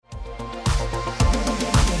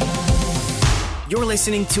You're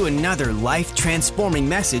listening to another life-transforming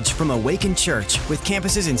message from Awaken Church with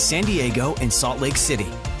campuses in San Diego and Salt Lake City.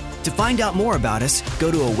 To find out more about us,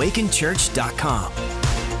 go to awakenchurch.com.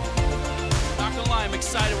 Not gonna lie, I'm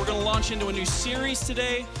excited. We're gonna launch into a new series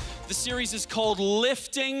today. The series is called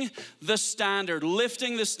Lifting the Standard.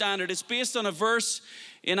 Lifting the Standard. It's based on a verse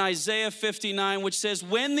in Isaiah 59, which says,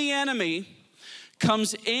 when the enemy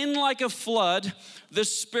comes in like a flood, the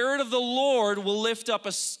Spirit of the Lord will lift up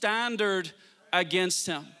a standard against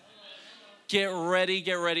him. Get ready,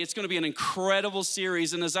 get ready. It's going to be an incredible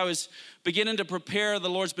series. And as I was beginning to prepare, the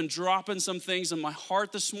Lord's been dropping some things in my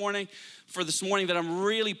heart this morning that I'm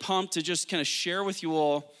really pumped to just kind of share with you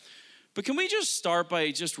all. But can we just start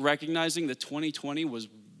by just recognizing that 2020 was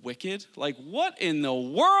wicked? Like, what in the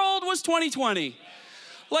world was 2020?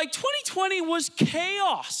 Like, 2020 was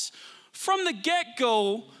chaos. From the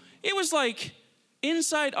get-go, it was like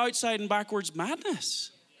inside, outside, and backwards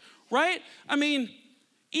madness. Right? I mean,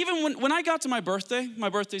 even when I got to my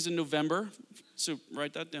birthday's in November, so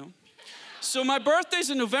write that down. So my birthday's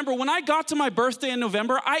in November. When I got to my birthday in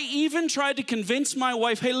November, I even tried to convince my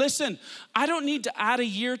wife, hey, listen, I don't need to add a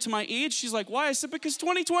year to my age. She's like, why? I said, because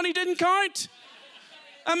 2020 didn't count.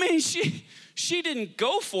 I mean, she didn't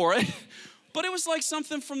go for it, but it was like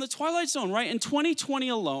something from the Twilight Zone, right? In 2020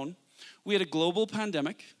 alone, we had a global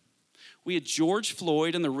pandemic. We had George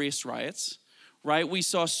Floyd and the race riots. Right? We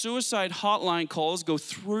saw suicide hotline calls go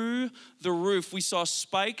through the roof. We saw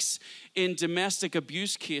spikes in domestic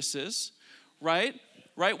abuse cases, right?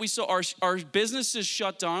 We saw our businesses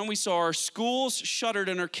shut down. We saw our schools shuttered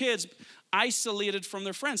and our kids isolated from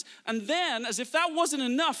their friends. And then, as if that wasn't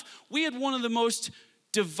enough, we had one of the most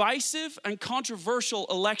divisive and controversial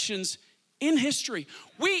elections in history.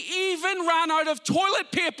 We even ran out of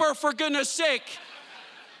toilet paper, for goodness sake.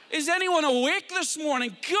 Is anyone awake this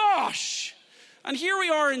morning? Gosh. And here we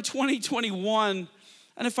are in 2021,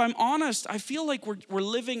 and if I'm honest, I feel like we're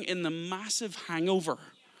living in the massive hangover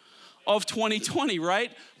of 2020,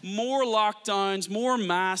 right? More lockdowns, more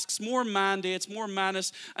masks, more mandates, more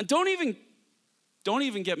madness, and don't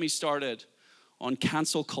even get me started on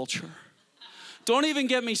cancel culture. Don't even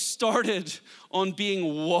get me started on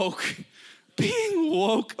being woke. Being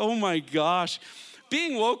woke, oh my gosh.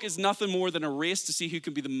 Being woke is nothing more than a race to see who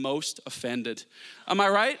can be the most offended. Am I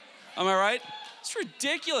right? Am I right? It's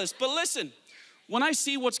ridiculous. But listen, when I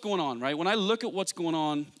see what's going on, right? When I look at what's going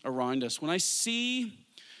on around us, when I see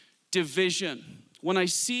division, when I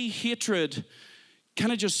see hatred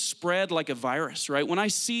kind of just spread like a virus, right? When I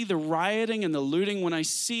see the rioting and the looting, when I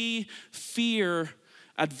see fear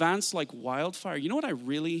advance like wildfire, you know what I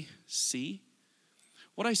really see?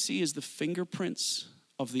 What I see is the fingerprints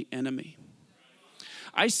of the enemy.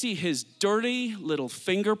 I see his dirty little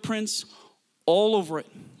fingerprints all over it.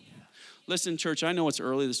 Listen, church, I know it's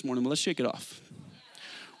early this morning, but let's shake it off.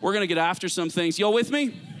 We're going to get after some things. Y'all with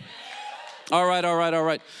me? All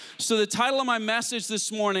right. So the title of my message this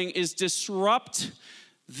morning is Disrupt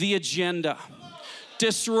the Agenda.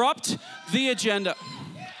 Disrupt the Agenda.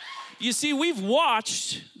 You see, we've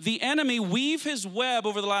watched the enemy weave his web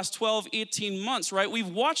over the last 12, 18 months, right? We've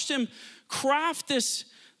watched him craft this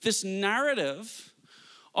narrative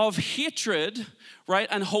of hatred, right,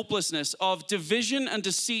 and hopelessness, of division and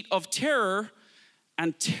deceit, of terror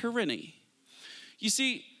and tyranny. You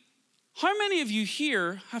see, how many of you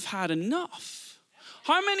here have had enough?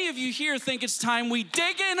 How many of you here think it's time we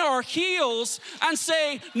dig in our heels and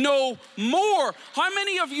say no more? How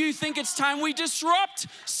many of you think it's time we disrupt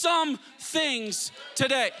some things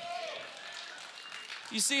today?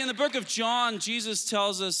 You see, in the book of John, Jesus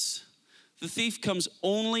tells us the thief comes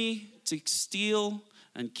only to steal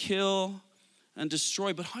and kill and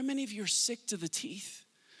destroy. But how many of you are sick to the teeth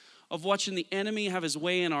of watching the enemy have his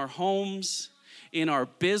way in our homes, in our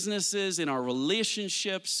businesses, in our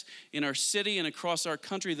relationships, in our city and across our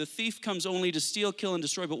country? The thief comes only to steal, kill, and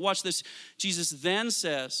destroy. But watch this. Jesus then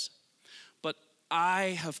says, but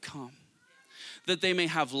I have come that they may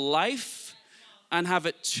have life and have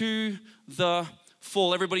it to the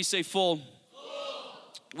full. Everybody say full.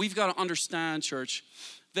 We've got to understand, church,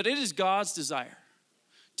 that it is God's desire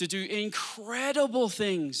to do incredible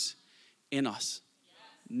things in us,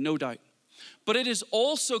 no doubt. But it is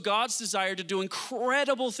also God's desire to do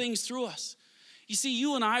incredible things through us. You see,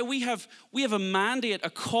 you and I, we have a mandate, a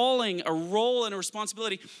calling, a role, and a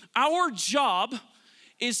responsibility. Our job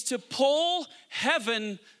is to pull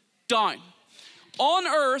heaven down on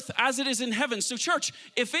earth as it is in heaven. So church,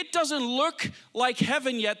 if it doesn't look like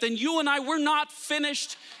heaven yet, then you and I, we're not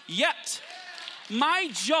finished yet. My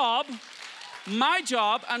job My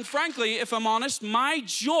job, and frankly, if I'm honest, my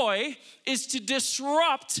joy is to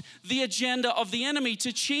disrupt the agenda of the enemy,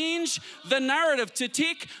 to change the narrative, to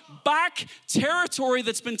take back territory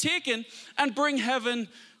that's been taken and bring heaven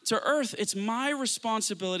to earth. It's my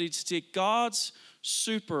responsibility to take God's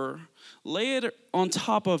super, lay it on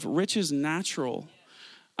top of Rich's natural,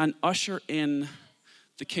 and usher in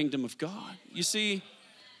the kingdom of God. You see,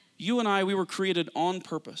 you and I, we were created on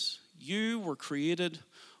purpose. You were created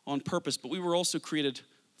on purpose, but we were also created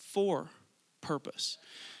for purpose.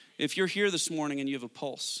 If you're here this morning and you have a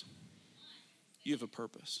pulse, you have a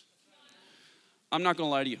purpose. I'm not gonna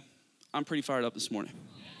lie to you. I'm pretty fired up this morning.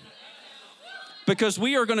 Because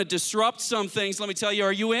we are gonna disrupt some things. Let me tell you,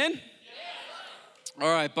 are you in?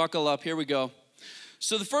 All right, buckle up, here we go.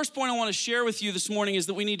 So the first point I wanna share with you this morning is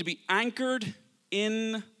that we need to be anchored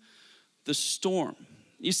in the storm.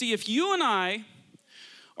 You see, if you and I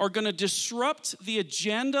are gonna disrupt the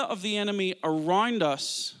agenda of the enemy around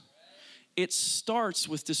us, it starts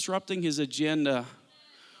with disrupting his agenda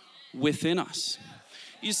within us.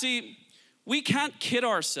 You see, we can't kid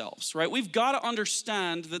ourselves, right? We've got to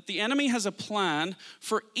understand that the enemy has a plan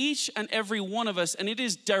for each and every one of us, and it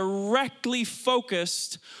is directly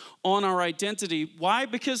focused on our identity. Why?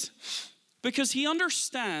 Because he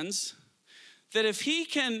understands that if he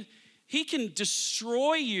can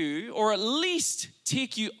destroy you, or at least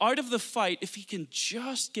take you out of the fight, if he can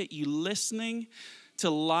just get you listening to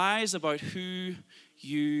lies about who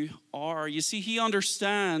you are. You see, he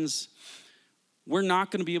understands we're not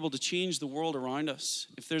going to be able to change the world around us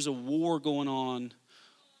if there's a war going on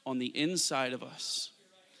the inside of us.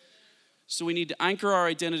 So we need to anchor our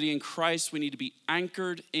identity in Christ. We need to be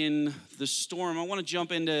anchored in the storm. I want to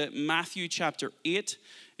jump into Matthew chapter 8.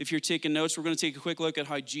 If you're taking notes, we're going to take a quick look at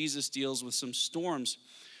how Jesus deals with some storms.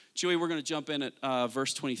 Joey, we're going to jump in at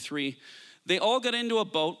verse 23. They all got into a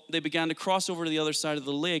boat. They began to cross over to the other side of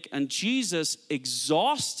the lake, and Jesus,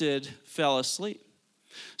 exhausted, fell asleep.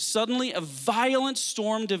 Suddenly, a violent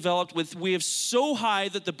storm developed with waves so high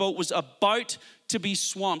that the boat was about to be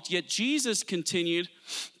swamped. Yet Jesus continued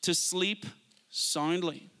to sleep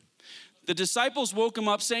soundly. The disciples woke him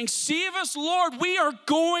up saying, "Save us, Lord, we are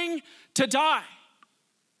going to die."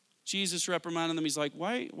 Jesus reprimanded them. He's like,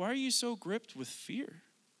 why are you so gripped with fear?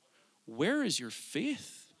 Where is your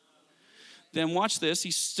faith? Then watch this.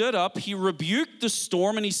 He stood up, he rebuked the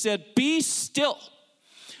storm, and he said, "Be still."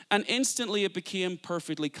 And instantly it became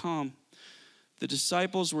perfectly calm. The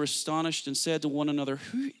disciples were astonished and said to one another,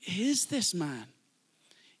 "Who is this man?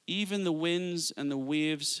 Even the winds and the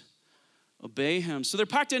waves obey him." So they're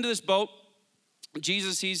packed into this boat.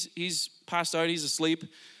 Jesus, he's passed out, he's asleep.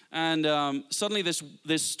 And suddenly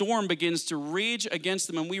this storm begins to rage against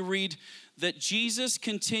them. And we read that Jesus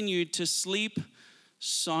continued to sleep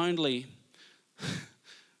soundly.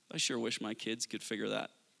 I sure wish my kids could figure that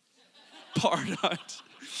part out.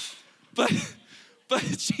 But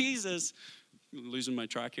Jesus, I'm losing my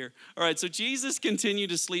track here. All right, so Jesus continued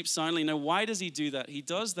to sleep soundly. Now, why does he do that? He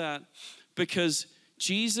does that because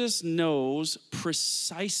Jesus knows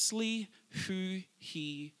precisely who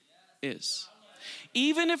he is.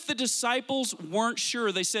 Even if the disciples weren't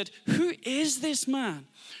sure, they said, "Who is this man?"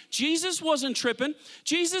 Jesus wasn't tripping.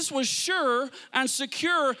 Jesus was sure and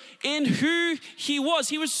secure in who he was.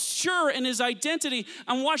 He was sure in his identity.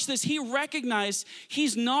 And watch this, he recognized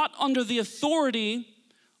he's not under the authority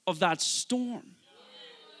of that storm.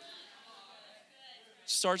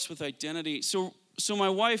 Starts with identity. So my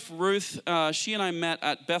wife, Ruth, she and I met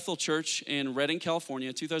at Bethel Church in Redding,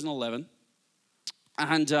 California, 2011.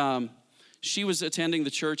 And she was attending the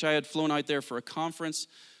church. I had flown out there for a conference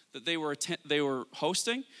that they were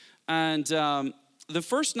hosting. And the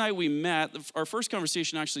first night we met, our first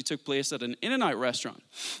conversation actually took place at an In-N-Out restaurant.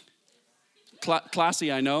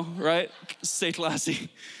 Classy, I know, right? Stay classy.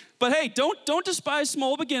 But hey, don't despise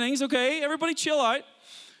small beginnings, okay? Everybody chill out.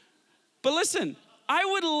 But listen, I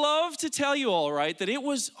would love to tell you all, right, that it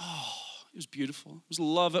was beautiful. It was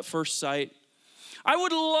love at first sight. I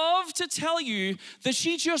would love to tell you that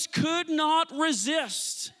she just could not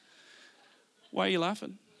resist. Why are you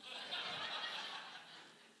laughing?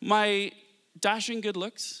 My dashing good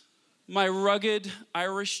looks, my rugged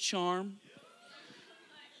Irish charm.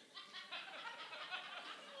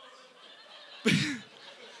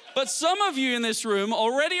 But some of you in this room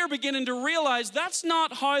already are beginning to realize that's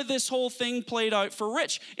not how this whole thing played out for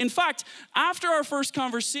Rich. In fact, after our first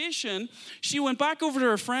conversation, she went back over to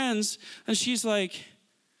her friends and she's like,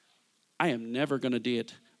 "I am never gonna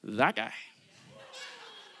date that guy."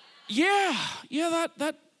 Yeah,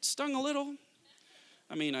 that stung a little.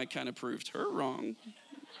 I mean, I kind of proved her wrong,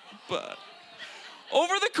 but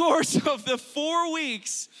Over the course of the 4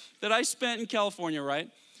 weeks that I spent in California, right?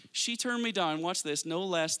 She turned me down, watch this, no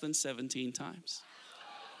less than 17 times.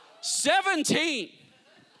 17!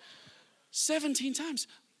 17 times.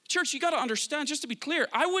 Church, you got to understand, just to be clear,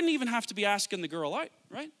 I wouldn't even have to be asking the girl out,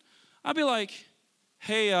 right? I'd be like,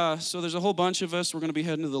 hey, so there's a whole bunch of us. We're going to be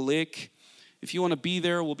heading to the lake. If you want to be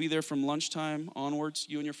there, we'll be there from lunchtime onwards,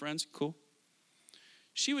 you and your friends. Cool.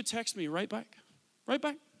 She would text me right back. Right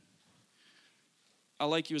back. I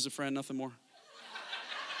like you as a friend, nothing more.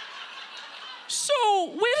 So,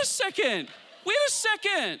 wait a second.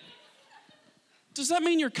 Does that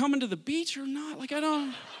mean you're coming to the beach or not? Like, I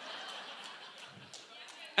don't.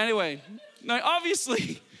 Anyway, now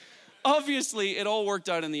obviously, it all worked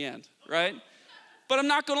out in the end, right? But I'm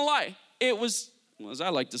not gonna lie. It was, well, as I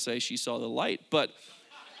like to say, she saw the light. But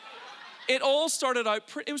it all started out,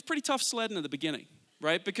 it was pretty tough sledding at the beginning,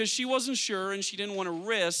 right? Because she wasn't sure and she didn't want to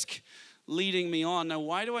risk leading me on. Now,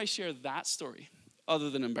 why do I share that story other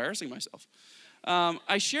than embarrassing myself?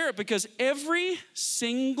 I share it because every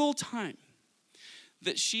single time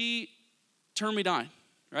that she turned me down,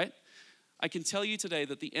 right? I can tell you today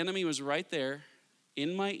that the enemy was right there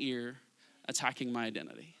in my ear attacking my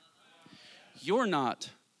identity. You're not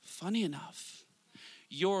funny enough.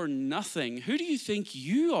 You're nothing. Who do you think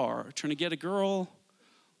you are trying to get a girl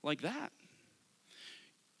like that?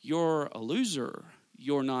 You're a loser.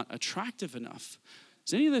 You're not attractive enough.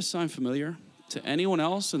 Does any of this sound familiar to anyone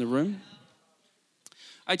else in the room?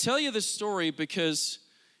 I tell you this story because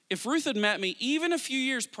if Ruth had met me even a few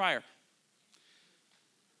years prior,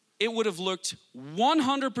 it would have looked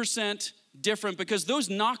 100% different because those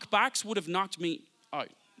knockbacks would have knocked me out,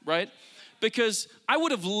 right? Because I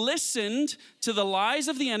would have listened to the lies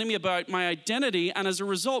of the enemy about my identity, and as a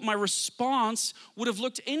result, my response would have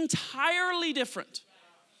looked entirely different.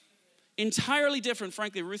 Entirely different.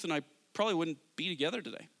 Frankly, Ruth and I probably wouldn't be together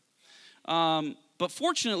today. But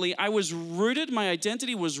fortunately, I was rooted, my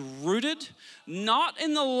identity was rooted, not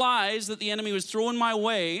in the lies that the enemy was throwing my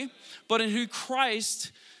way, but in who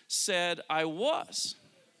Christ said I was.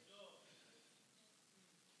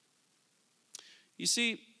 You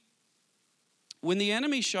see, when the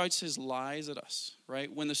enemy shouts his lies at us,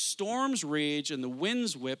 right? When the storms rage and the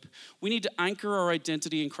winds whip, we need to anchor our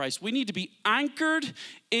identity in Christ. We need to be anchored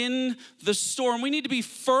in the storm. We need to be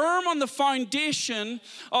firm on the foundation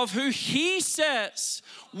of who he says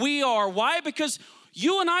we are. Why? Because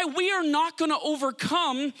you and I, we are not going to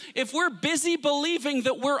overcome if we're busy believing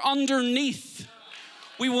that we're underneath.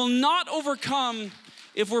 We will not overcome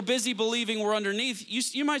if we're busy believing we're underneath.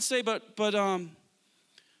 You might say, but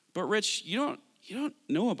Rich, you don't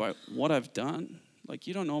know about what I've done. Like,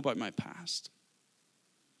 you don't know about my past.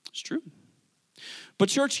 It's true. But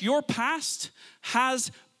church, your past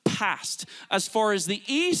has passed. As far as the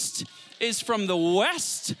east is from the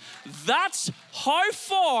west, that's how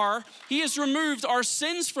far he has removed our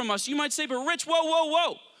sins from us. You might say, but Rich,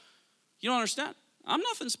 whoa. You don't understand. I'm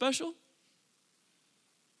nothing special.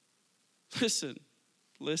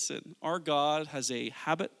 Listen. Our God has a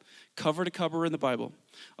habit, cover to cover in the Bible,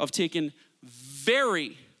 of taking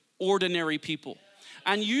very ordinary people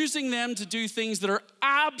and using them to do things that are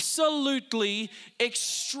absolutely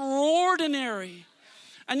extraordinary.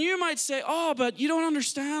 And you might say, oh, but you don't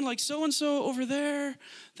understand, like so-and-so over there,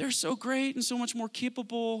 they're so great and so much more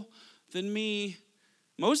capable than me.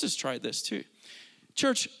 Moses tried this too.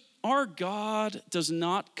 Church, our God does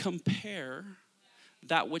not compare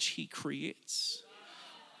that which he creates.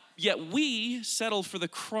 Yet we settle for the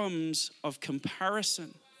crumbs of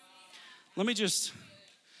comparison. Let me just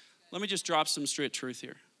drop some straight truth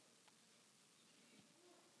here.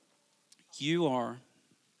 You are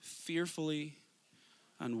fearfully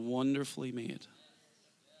and wonderfully made.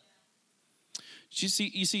 You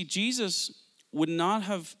see, Jesus would not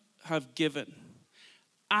have given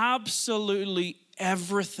absolutely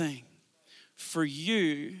everything for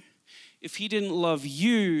you if he didn't love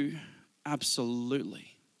you absolutely.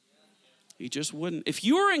 He just wouldn't. If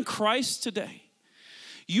you are in Christ today,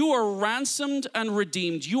 you are ransomed and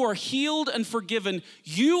redeemed. You are healed and forgiven.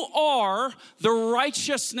 You are the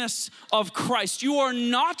righteousness of Christ. You are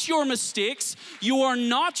not your mistakes. You are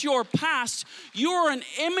not your past. You are an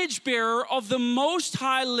image bearer of the Most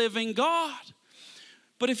High living God.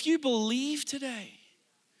 But if you believe today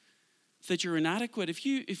that you're inadequate, if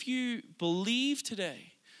you believe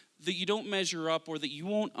today that you don't measure up or that you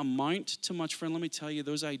won't amount to much, friend, let me tell you,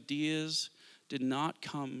 those ideas did not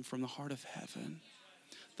come from the heart of heaven.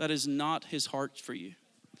 That is not his heart for you.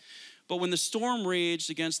 But when the storm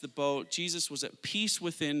raged against the boat, Jesus was at peace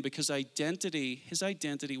within because his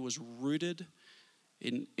identity was rooted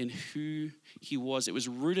in who he was. It was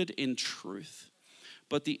rooted in truth.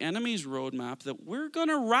 But the enemy's roadmap that we're going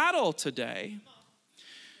to rattle today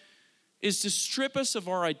is to strip us of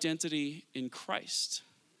our identity in Christ.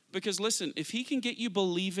 Because listen, if he can get you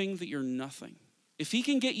believing that you're nothing, if he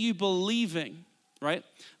can get you believing, right,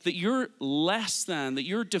 that you're less than, that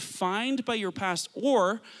you're defined by your past,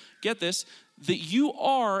 or, get this, that you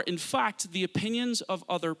are, in fact, the opinions of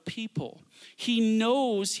other people, he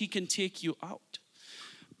knows he can take you out.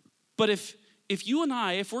 But if you and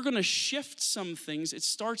I, if we're going to shift some things, it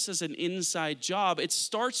starts as an inside job. It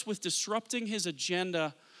starts with disrupting his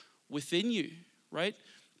agenda within you, right?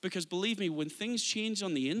 Because believe me, when things change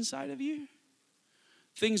on the inside of you,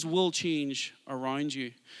 things will change around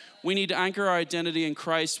you. We need to anchor our identity in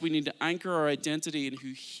Christ. We need to anchor our identity in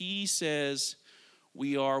who he says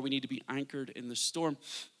we are. We need to be anchored in the storm.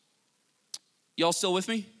 Y'all still with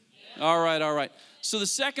me? Yeah. All right. So the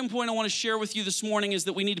second point I want to share with you this morning is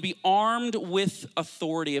that we need to be armed with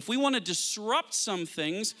authority. If we want to disrupt some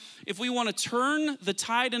things, if we want to turn the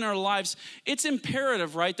tide in our lives, it's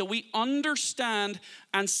imperative, right, that we understand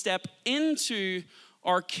and step into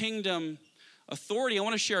our kingdom authority. I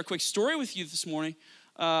want to share a quick story with you this morning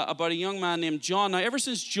about a young man named John. Now, ever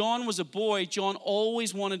since John was a boy, John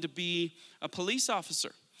always wanted to be a police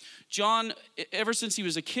officer. John, ever since he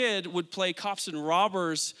was a kid, would play cops and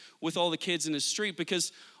robbers with all the kids in his street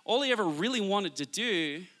because all he ever really wanted to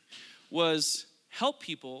do was help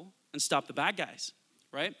people and stop the bad guys,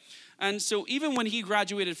 right? And so even when he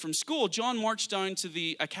graduated from school, John marched down to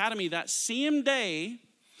the academy that same day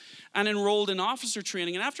and enrolled in officer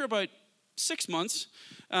training. And after about 6 months,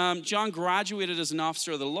 John graduated as an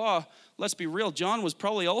officer of the law. Let's be real, John was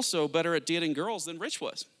probably also better at dating girls than Rich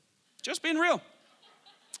was. Just being real.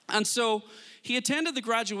 And so he attended the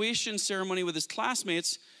graduation ceremony with his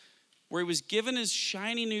classmates where he was given his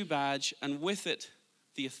shiny new badge and with it,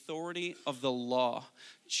 the authority of the law.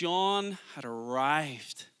 John had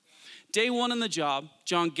arrived. Day one on the job,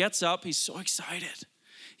 John gets up. He's so excited.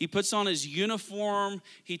 He puts on his uniform.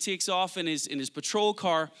 He takes off in his patrol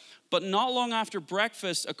car. But not long after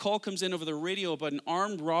breakfast, a call comes in over the radio about an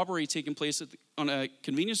armed robbery taking place on a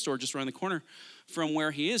convenience store just around the corner from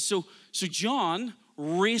where he is. So John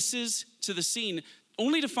races to the scene,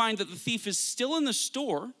 only to find that the thief is still in the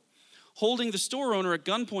store, holding the store owner at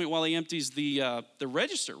gunpoint while he empties the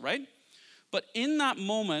register, right? But in that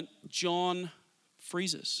moment, John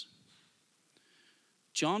freezes.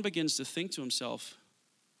 John begins to think to himself,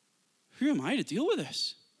 who am I to deal with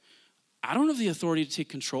this? I don't have the authority to take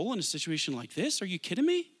control in a situation like this. Are you kidding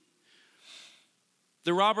me?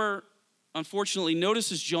 The robber, unfortunately,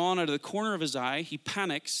 notices John out of the corner of his eye. He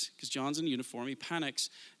panics, because John's in uniform. He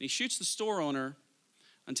panics, and he shoots the store owner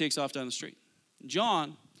and takes off down the street.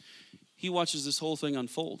 John, he watches this whole thing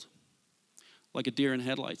unfold like a deer in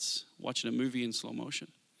headlights, watching a movie in slow motion.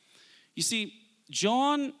 You see,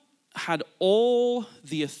 John had all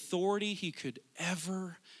the authority he could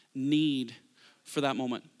ever need for that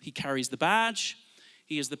moment. He carries the badge.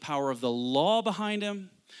 He has the power of the law behind him.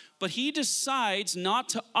 But he decides not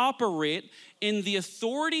to operate in the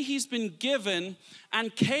authority he's been given,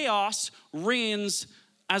 and chaos reigns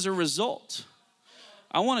as a result.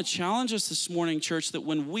 I want to challenge us this morning, church, that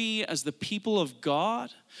when we, as the people of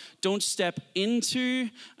God, don't step into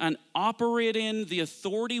and operate in the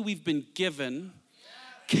authority we've been given,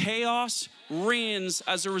 chaos reigns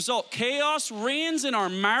as a result. Chaos reigns in our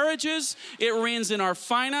marriages. It reigns in our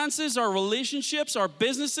finances, our relationships, our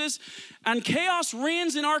businesses. And chaos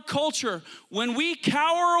reigns in our culture when we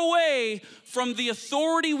cower away from the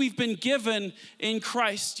authority we've been given in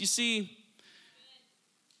Christ. You see,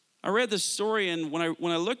 I read this story, and when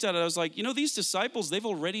I looked at it, I was like, these disciples, they've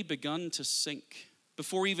already begun to sink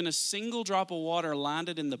before even a single drop of water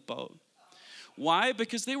landed in the boat. Why?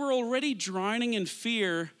 Because they were already drowning in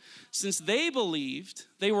fear since they believed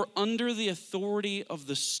they were under the authority of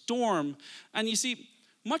the storm. And you see,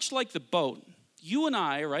 much like the boat, you and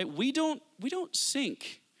I, right, we don't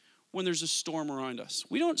sink when there's a storm around us.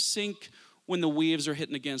 We don't sink when the waves are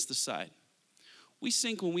hitting against the side. We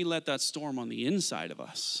sink when we let that storm on the inside of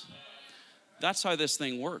us. That's how this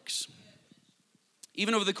thing works.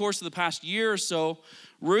 Even over the course of the past year or so,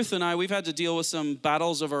 Ruth and I, we've had to deal with some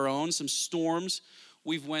battles of our own, some storms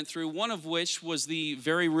we've went through, one of which was the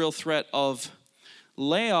very real threat of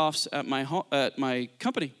layoffs at my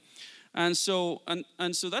company. And so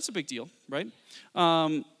that's a big deal, right?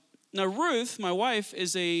 Now, Ruth, my wife,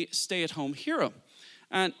 is a stay-at-home hero.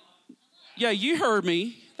 And yeah, you heard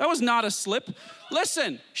me. That was not a slip.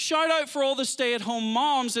 Listen, shout out for all the stay-at-home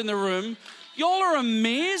moms in the room. Y'all are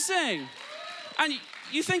amazing. And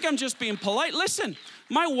you think I'm just being polite? Listen,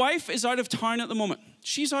 my wife is out of town at the moment.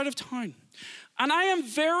 She's out of town. And I am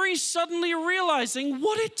very suddenly realizing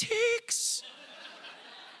what it takes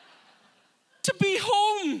to be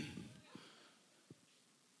home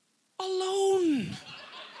alone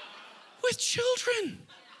with children.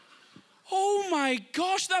 Oh my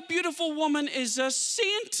gosh, that beautiful woman is a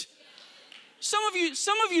saint. Some of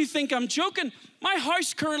you think I'm joking. My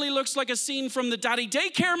house currently looks like a scene from the Daddy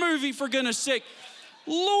Daycare movie, for goodness sake.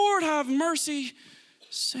 Lord have mercy,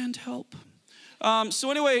 send help.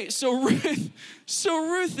 So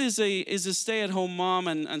Ruth is a stay-at-home mom,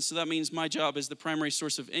 and so that means my job is the primary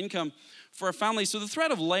source of income for our family. So the threat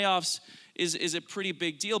of layoffs is a pretty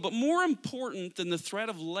big deal. But more important than the threat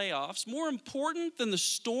of layoffs, more important than the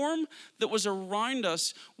storm that was around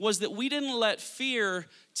us, was that we didn't let fear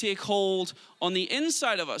take hold on the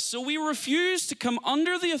inside of us. So we refused to come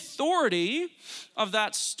under the authority of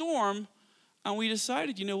that storm, and we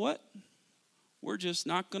decided, you know what? We're just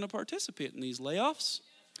not going to participate in these layoffs.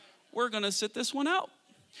 We're going to sit this one out.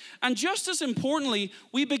 And just as importantly,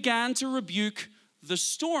 we began to rebuke the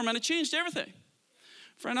storm, and it changed everything.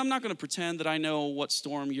 Friend, I'm not going to pretend that I know what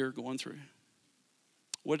storm you're going through,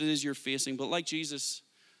 what it is you're facing. But like Jesus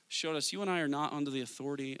showed us, you and I are not under the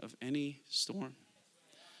authority of any storm.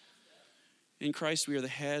 In Christ, we are the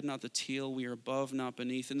head, not the tail. We are above, not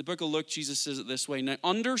beneath. In the book of Luke, Jesus says it this way: now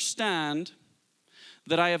understand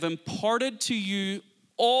that I have imparted to you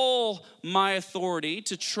all my authority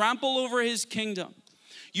to trample over his kingdom.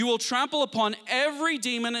 You will trample upon every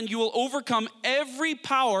demon and you will overcome every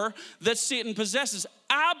power that Satan possesses.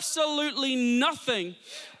 Absolutely nothing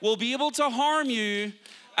will be able to harm you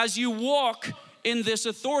as you walk in this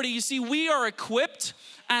authority. You see, we are equipped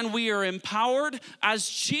and we are empowered as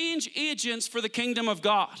change agents for the kingdom of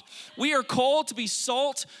God. We are called to be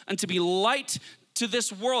salt and to be light to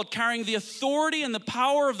this world, carrying the authority and the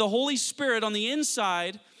power of the Holy Spirit on the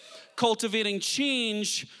inside, cultivating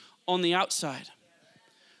change on the outside.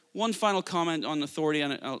 One final comment on authority,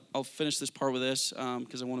 and I'll finish this part with this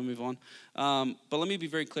because I want to move on. But let me be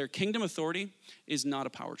very clear. Kingdom authority is not a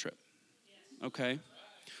power trip, okay?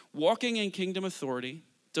 Walking in kingdom authority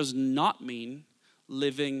does not mean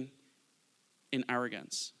living in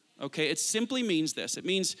arrogance, okay? It simply means this. It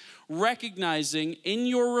means recognizing in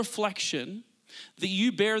your reflection that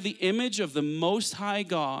you bear the image of the Most High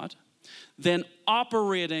God, then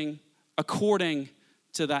operating according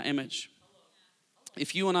to that image.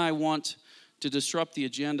 If you and I want to disrupt the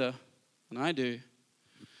agenda, and I do,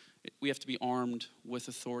 we have to be armed with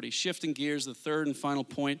authority. Shifting gears, the third and final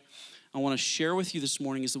point I want to share with you this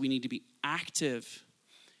morning is that we need to be active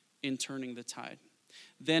in turning the tide.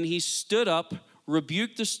 Then he stood up,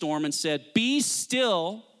 rebuked the storm, and said, "Be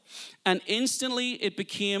still," and instantly it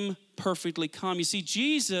became perfectly calm. You see,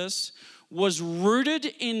 Jesus was rooted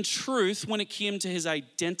in truth when it came to his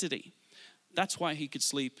identity. That's why he could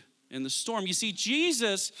sleep in the storm. You see,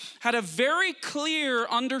 Jesus had a very clear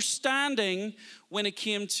understanding when it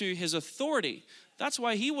came to his authority. That's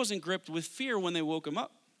why he wasn't gripped with fear when they woke him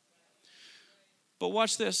up. But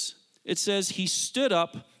watch this. It says he stood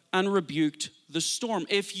up and rebuked the storm.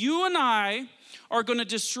 If you and I are going to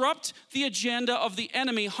disrupt the agenda of the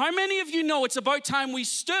enemy, how many of you know it's about time we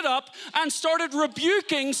stood up and started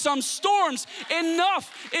rebuking some storms?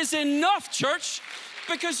 Enough is enough, church.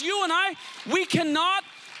 Because you and I, we cannot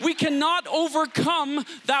overcome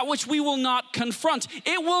that which we will not confront.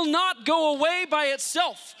 It will not go away by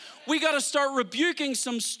itself. We got to start rebuking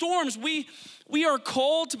some storms. We are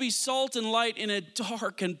called to be salt and light in a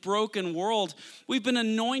dark and broken world. We've been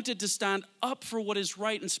anointed to stand up for what is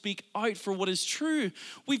right and speak out for what is true.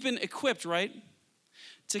 We've been equipped, right,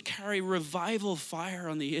 to carry revival fire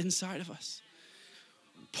on the inside of us.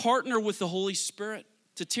 Partner with the Holy Spirit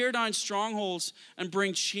to tear down strongholds and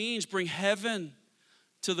bring change, bring heaven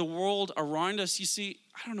to the world around us. You see,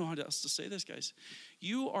 I don't know how else to say this, guys.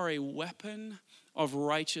 You are a weapon of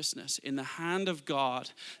righteousness in the hand of God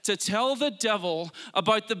to tell the devil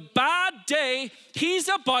about the bad day he's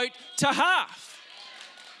about to have.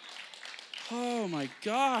 Oh my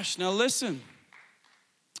gosh. Now listen,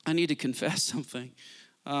 I need to confess something.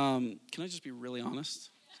 Can I just be really honest?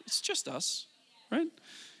 It's just us, right?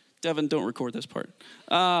 Devin, don't record this part.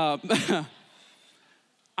 I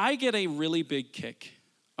get a really big kick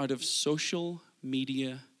out of social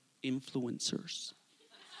media influencers.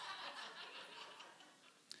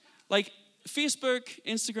 Like Facebook,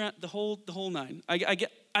 Instagram, the whole nine.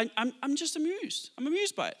 I'm just amused. I'm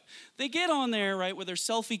amused by it. They get on there, right, with their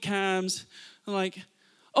selfie cams, like,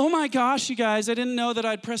 oh my gosh, you guys, I didn't know that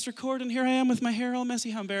I'd press record, and here I am with my hair all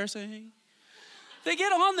messy. How embarrassing. They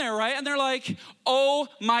get on there, right, and they're like, oh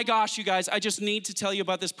my gosh, you guys, I just need to tell you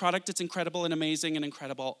about this product. It's incredible and amazing and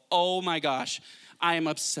incredible. Oh my gosh, I am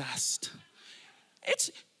obsessed.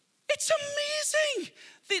 It's amazing.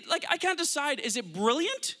 Like, I can't decide, is it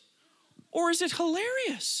brilliant or is it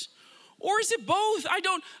hilarious? Or is it both? I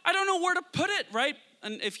don't know where to put it, right?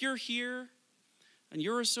 And if you're here and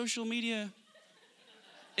you're a social media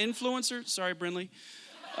influencer, sorry, Brinley.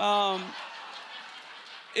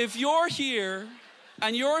 If you're here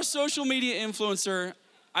and you're a social media influencer,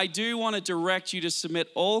 I do want to direct you to submit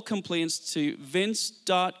all complaints to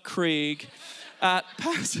vince.craig at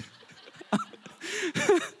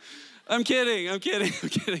I'm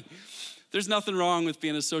kidding. There's nothing wrong with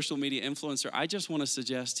being a social media influencer. I just want to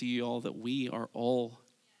suggest to you all that we are all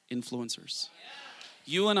influencers.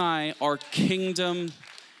 You and I are kingdom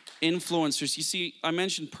influencers. You see, I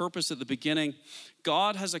mentioned purpose at the beginning.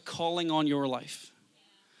 God has a calling on your life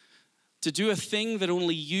to do a thing that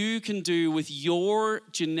only you can do with your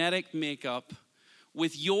genetic makeup,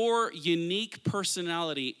 with your unique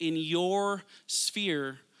personality in your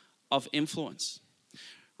sphere of influence.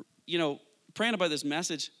 You know, praying about this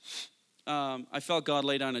message, I felt God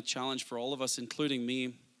lay down a challenge for all of us, including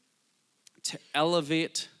me, to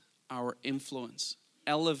elevate our influence.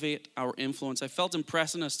 Elevate our influence. I felt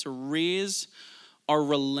impressing us to raise our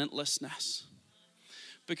relentlessness.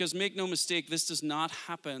 Because make no mistake, this does not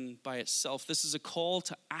happen by itself. This is a call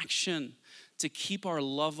to action, to keep our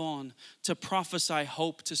love on, to prophesy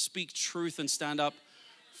hope, to speak truth and stand up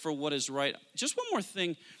for what is right. Just one more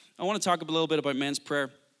thing. I want to talk a little bit about men's prayer.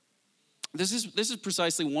 This is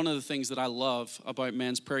precisely one of the things that I love about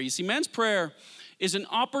men's prayer. You see, men's prayer is an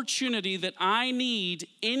opportunity that I need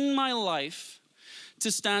in my life to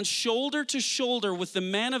stand shoulder to shoulder with the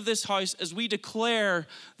men of this house as we declare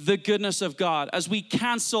the goodness of God, as we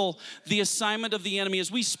cancel the assignment of the enemy, as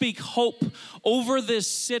we speak hope over this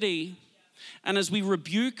city, and as we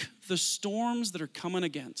rebuke the storms that are coming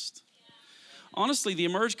against. Honestly, the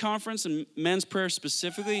Emerge Conference and men's prayer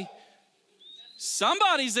specifically,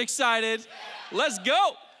 somebody's excited. Let's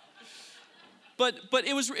go. But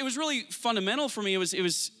it was really fundamental for me. It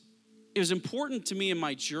was important to me in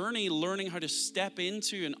my journey, learning how to step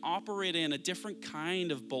into and operate in a different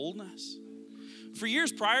kind of boldness. For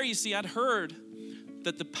years prior, you see, I'd heard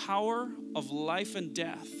that the power of life and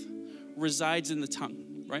death resides in the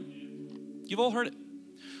tongue, right? You've all heard it.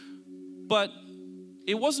 But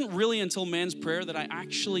it wasn't really until men's prayer that I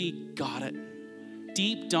actually got it.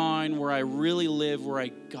 Deep down where I really live, where I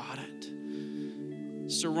got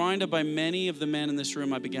it. Surrounded by many of the men in this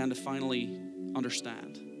room, I began to finally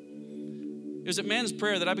understand. It was at men's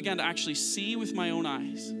prayer that I began to actually see with my own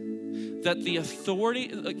eyes that the authority,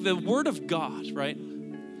 like the word of God, right,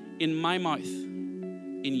 in my mouth,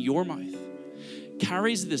 in your mouth,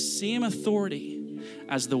 carries the same authority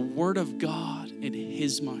as the word of God in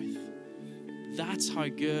his mouth. That's how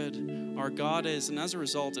good our God is. And as a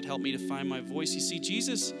result, it helped me to find my voice. You see,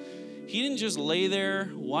 Jesus, he didn't just lay there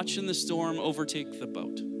watching the storm overtake the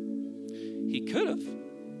boat. He could have,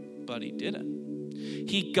 but he didn't.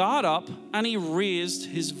 He got up and he raised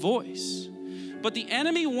his voice. But the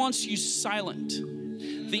enemy wants you silent.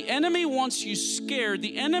 The enemy wants you scared.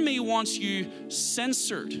 The enemy wants you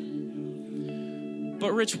censored.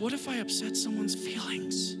 But Rich, what if I upset someone's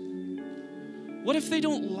feelings? What if they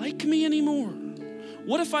don't like me anymore?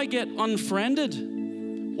 What if I get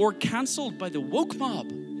unfriended or canceled by the woke mob?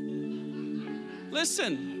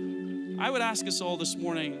 Listen, I would ask us all this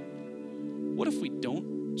morning, what if we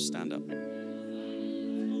don't stand up?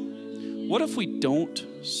 What if we don't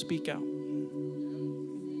speak out?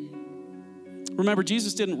 Remember,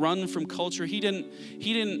 Jesus didn't run from culture. He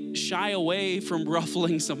didn't shy away from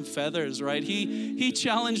ruffling some feathers, right? He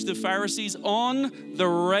challenged the Pharisees on the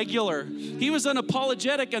regular. He was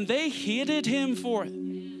unapologetic and they hated him for it.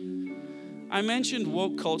 I mentioned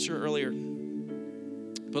woke culture earlier,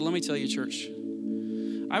 but let me tell you, church,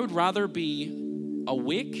 I would rather be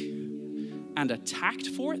awake and attacked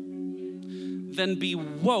for it than be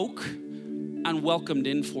woke and welcomed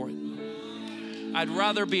in for it. I'd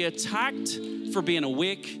rather be attacked for being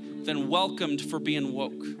awake than welcomed for being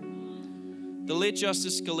woke. The late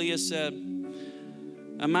Justice Scalia said,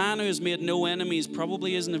 a man who has made no enemies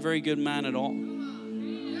probably isn't a very good man at all.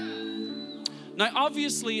 Now,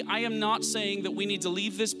 obviously, I am not saying that we need to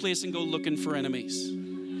leave this place and go looking for enemies.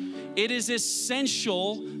 It is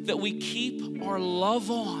essential that we keep our love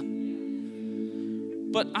on.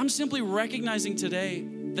 But I'm simply recognizing today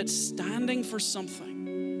that standing for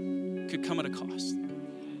something could come at a cost.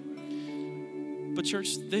 But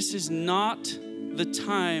church, this is not the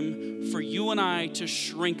time for you and I to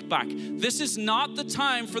shrink back. This is not the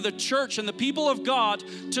time for the church and the people of God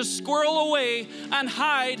to squirrel away and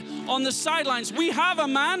hide on the sidelines. We have a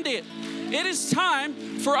mandate. It is time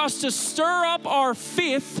for us to stir up our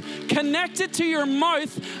faith, connect it to your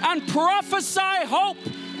mouth, and prophesy hope.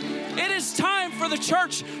 It is time for the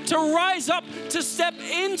church to rise up, to step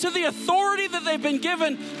into the authority that they've been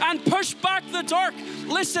given and push back the dark.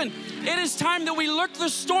 Listen, it is time that we look the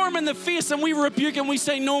storm in the face and we rebuke and we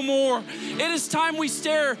say no more. It is time we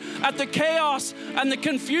stare at the chaos and the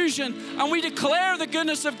confusion and we declare the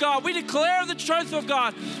goodness of God. We declare the truth of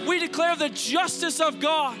God. We declare the justice of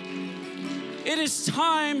God. It is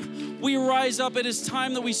time we rise up. It is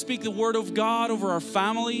time that we speak the word of God over our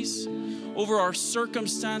families, over our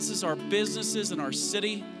circumstances, our businesses, and our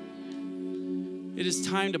city. It is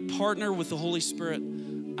time to partner with the Holy Spirit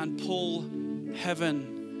and pull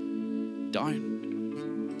heaven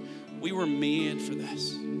down. We were made for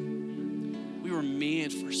this. We were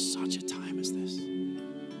made for such a time as this.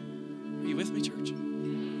 Are you with me, church?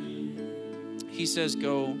 He says,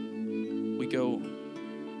 go, we go.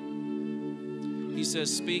 He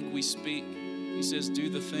says, speak, we speak. He says, do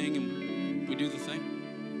the thing, and we do the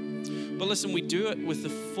thing. But listen, we do it with the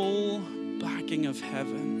full backing of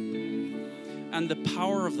heaven and the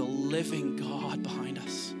power of the living God behind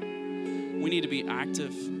us. We need to be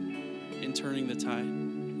active in turning the tide.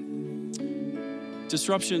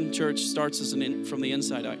 Disruption, church, starts from the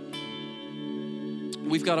inside out.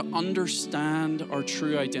 We've got to understand our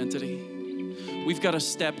true identity. We've got to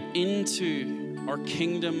step into our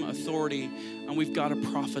kingdom authority, and we've got to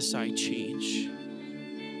prophesy change.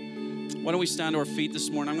 Why don't we stand to our feet this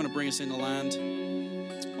morning? I'm going to bring us into land.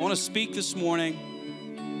 I want to speak this morning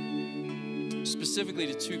specifically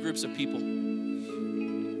to two groups of people.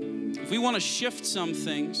 If we want to shift some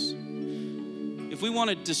things, if we want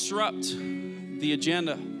to disrupt the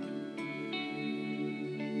agenda,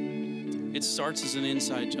 it starts as an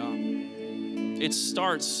inside job. It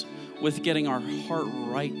starts with getting our heart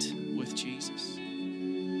right with Jesus.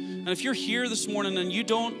 And if you're here this morning and you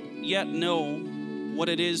don't yet know what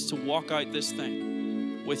it is to walk out this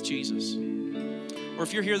thing with Jesus, or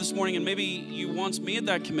if you're here this morning and maybe you once made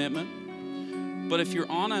that commitment, but if you're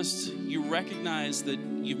honest, you recognize that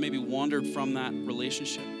you've maybe wandered from that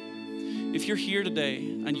relationship. If you're here today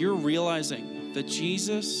and you're realizing that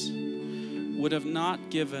Jesus would have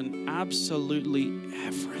not given absolutely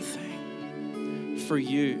everything for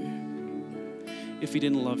you if he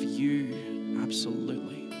didn't love you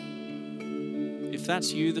absolutely. If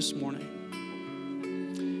that's you this morning,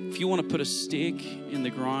 if you want to put a stake in the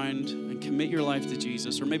ground and commit your life to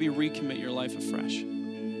Jesus, or maybe recommit your life afresh,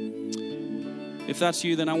 if that's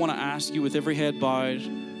you, then I want to ask you with every head bowed,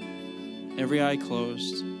 every eye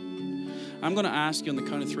closed, I'm going to ask you on the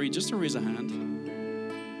count of three just to raise a hand.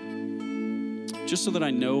 Just so that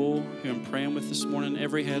I know who I'm praying with this morning.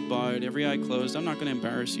 Every head bowed, every eye closed. I'm not going to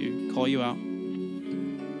embarrass you, call you out.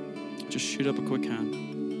 Just shoot up a quick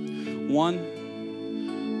hand.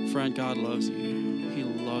 One, friend, God loves you. He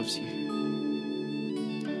loves you.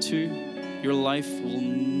 Two, your life will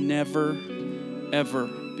never, ever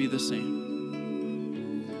be the same.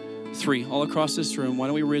 Three, all across this room, why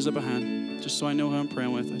don't we raise up a hand? Just so I know who I'm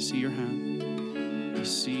praying with. I see your hand. I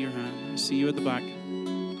see your hand. I see you at the back.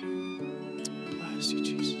 Bless you,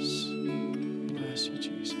 Jesus. Bless you,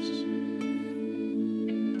 Jesus.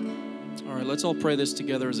 All right, let's all pray this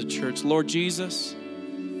together as a church. Lord Jesus,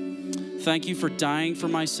 thank you for dying for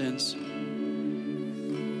my sins.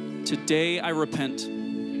 Today I repent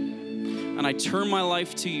and I turn my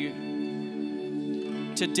life to you.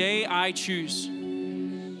 Today I choose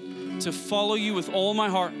to follow you with all my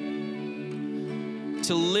heart,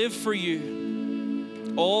 to live for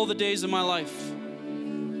you all the days of my life.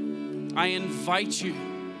 I invite you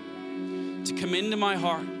to come into my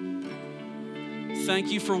heart.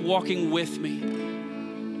 Thank you for walking with me.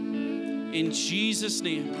 In Jesus'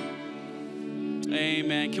 name,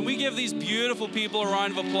 amen. Can we give these beautiful people a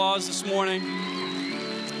round of applause this morning?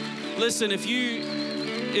 Listen, if you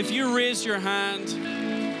raise your hand,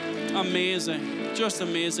 amazing. Just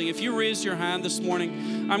amazing. If you raised your hand this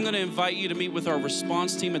morning, I'm going to invite you to meet with our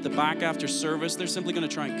response team at the back after service. They're simply going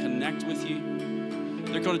to try and connect with you.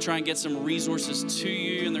 They're going to try and get some resources to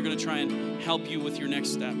you, and they're going to try and help you with your next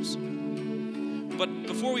steps. But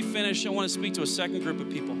before we finish, I want to speak to a second group of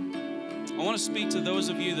people. I want to speak to those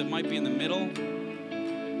of you that might be in the middle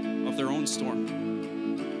of their own storm.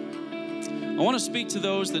 I want to speak to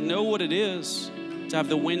those that know what it is to have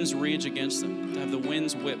the winds rage against them, to have the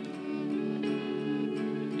winds whip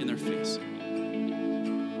in their face.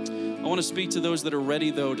 I want to speak to those that are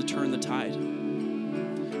ready, though, to turn the tide.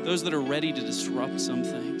 Those that are ready to disrupt some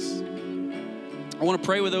things. I want to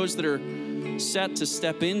pray with those that are set to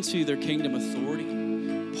step into their kingdom authority.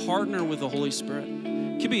 Partner with the Holy Spirit.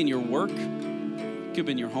 It could be in your work. It could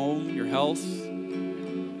be in your home, your health. It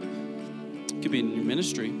could be in your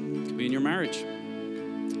ministry. It could be in your marriage.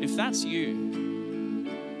 If that's you,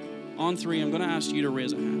 on 3, I'm going to ask you to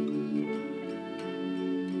raise a hand.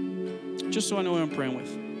 Just so I know who I'm praying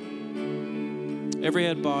with. Every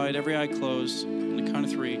head bowed, every eye closed. On the count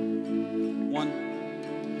of 3.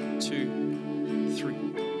 1, 2, 3.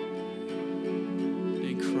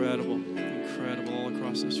 Incredible, incredible all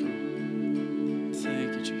across this room.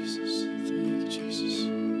 Thank you, Jesus. Thank you, Jesus.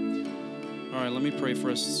 All right, let me pray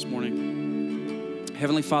for us this morning.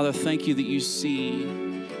 Heavenly Father, thank you that you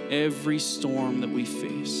see every storm that we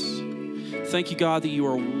face. Thank you, God, that you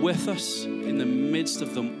are with us in the midst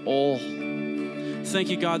of them all. Thank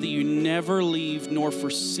you, God, that you never leave nor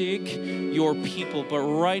forsake your people. But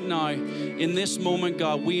right now, in this moment,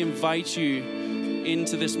 God, we invite you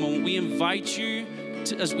into this moment. We invite you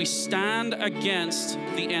to, as we stand against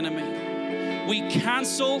the enemy. We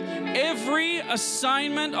cancel every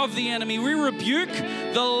assignment of the enemy. We rebuke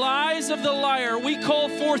the lies of the liar. We call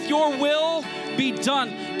forth your will be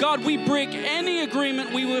done. God, we break any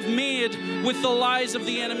agreement we have made with the lies of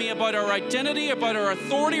the enemy about our identity, about our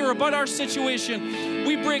authority, or about our situation.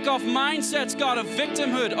 We break off mindsets, God, of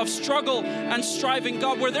victimhood, of struggle and striving.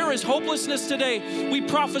 God, where there is hopelessness today, we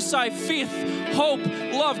prophesy faith, hope,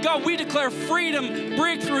 love. God, we declare freedom,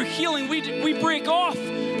 breakthrough, healing. We break off,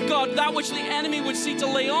 God, that which the enemy would seek to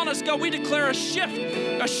lay on us. God, we declare a shift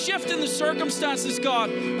in the circumstances, God,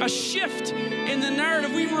 a shift in the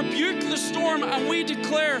narrative. We rebuke the storm and we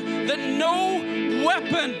declare that no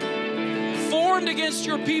weapon formed against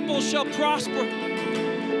your people shall prosper.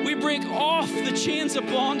 We break off the chains of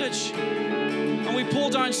bondage and we pull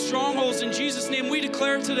down strongholds. In Jesus' name, we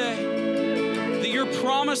declare today that your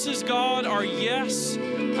promises, God, are yes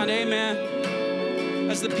and amen.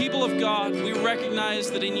 As the people of God, we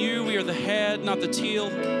recognize that in you we are the head, not the tail.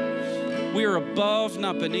 We are above,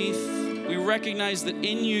 not beneath. We recognize that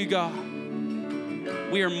in you, God,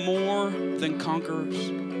 we are more than conquerors.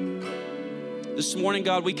 This morning,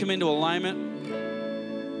 God, we come into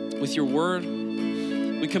alignment with your word.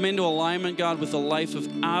 We come into alignment, God, with a life of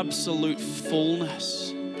absolute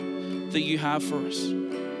fullness that you have for us.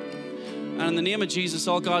 And in the name of Jesus,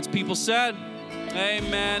 all God's people said,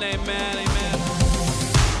 amen, amen, amen.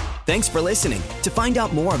 Thanks for listening. To find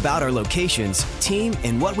out more about our locations, team,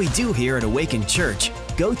 and what we do here at Awaken Church,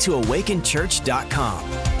 go to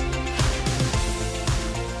awakenchurch.com.